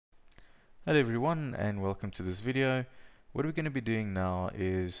Hello everyone and welcome to this video. What we're going to be doing now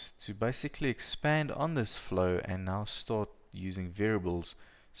is to basically expand on this flow and now start using variables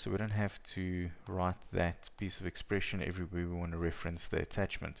so we don't have to write that piece of expression everywhere we want to reference the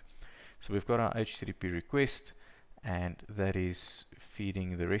attachment. So we've got our HTTP request and that is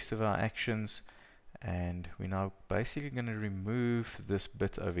feeding the rest of our actions, and we're now basically going to remove this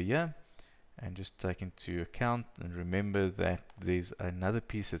bit over here and just take into account and remember that there's another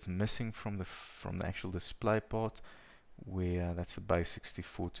piece that's missing from the actual display part, where that's a base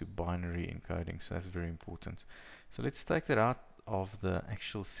 64 to binary encoding, so that's very important. So let's take that out of the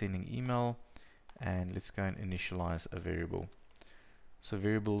actual sending email and let's go and initialize a variable. So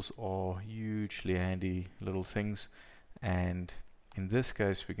variables are hugely handy little things, and in this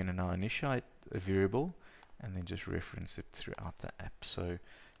case we're going to now initiate a variable and then just reference it throughout the app. So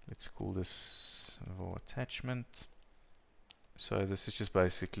let's call this var attachment. So this is just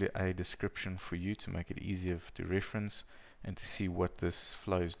basically a description for you to make it easier to reference and to see what this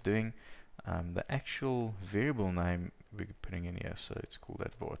flow is doing. The actual variable name we're putting in here, so it's called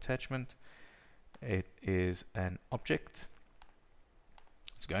that var attachment. It is an object.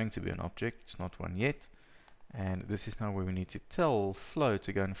 It's going to be an object, it's not one yet. And this is now where we need to tell Flow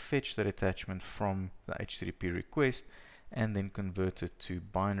to go and fetch that attachment from the HTTP request and then convert it to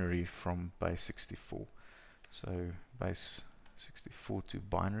binary from base 64. So base 64 to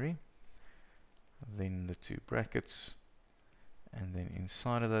binary, then the two brackets, and then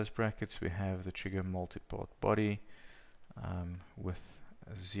inside of those brackets we have the trigger multipart body with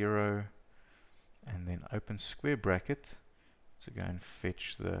a 0, and then open square bracket to go and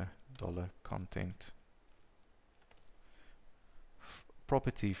fetch the $content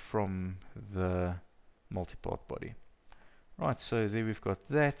property from the multipart body. Right, so there we've got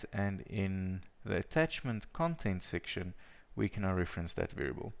that, and in the attachment content section we can now reference that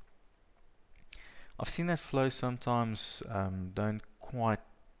variable. I've seen that flow sometimes doesn't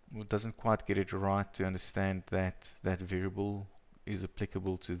quite get it right to understand that that variable is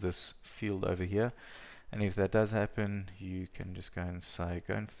applicable to this field over here, and if that does happen you can just go and say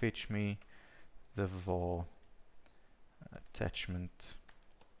go and fetch me the var attachment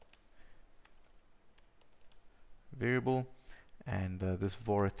variable, and this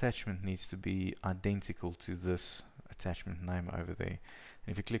var attachment needs to be identical to this attachment name over there. And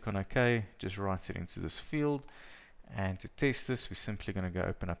if you click on OK, just writes it into this field. And to test this, we're simply going to go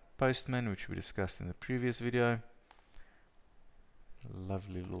open up Postman, which we discussed in the previous video.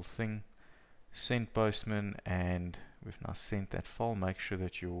 Lovely little thing. Send Postman, and we've now sent that file. Make sure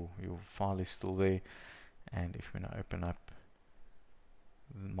that your file is still there. And if we now open up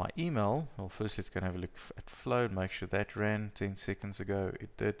my email, well, first let's go and have a look at Flow and make sure that ran 10 seconds ago.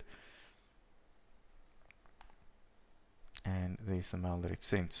 It did. And there's the mail that it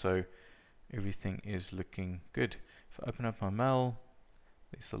sent. So everything is looking good. If I open up my mail,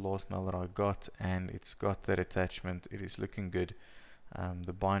 there's the last mail that I got, and it's got that attachment. It is looking good.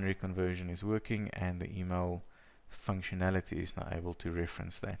 The binary conversion is working, and the email functionality is now able to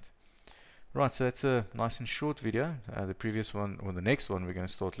reference that. Right, so that's a nice and short video. The previous one, or the next one, we're going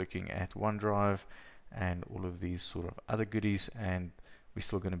to start looking at OneDrive and all of these sort of other goodies, and we're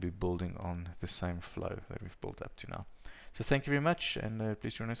still going to be building on the same flow that we've built up to now. So thank you very much, and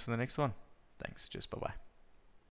please join us for the next one. Thanks, just bye-bye.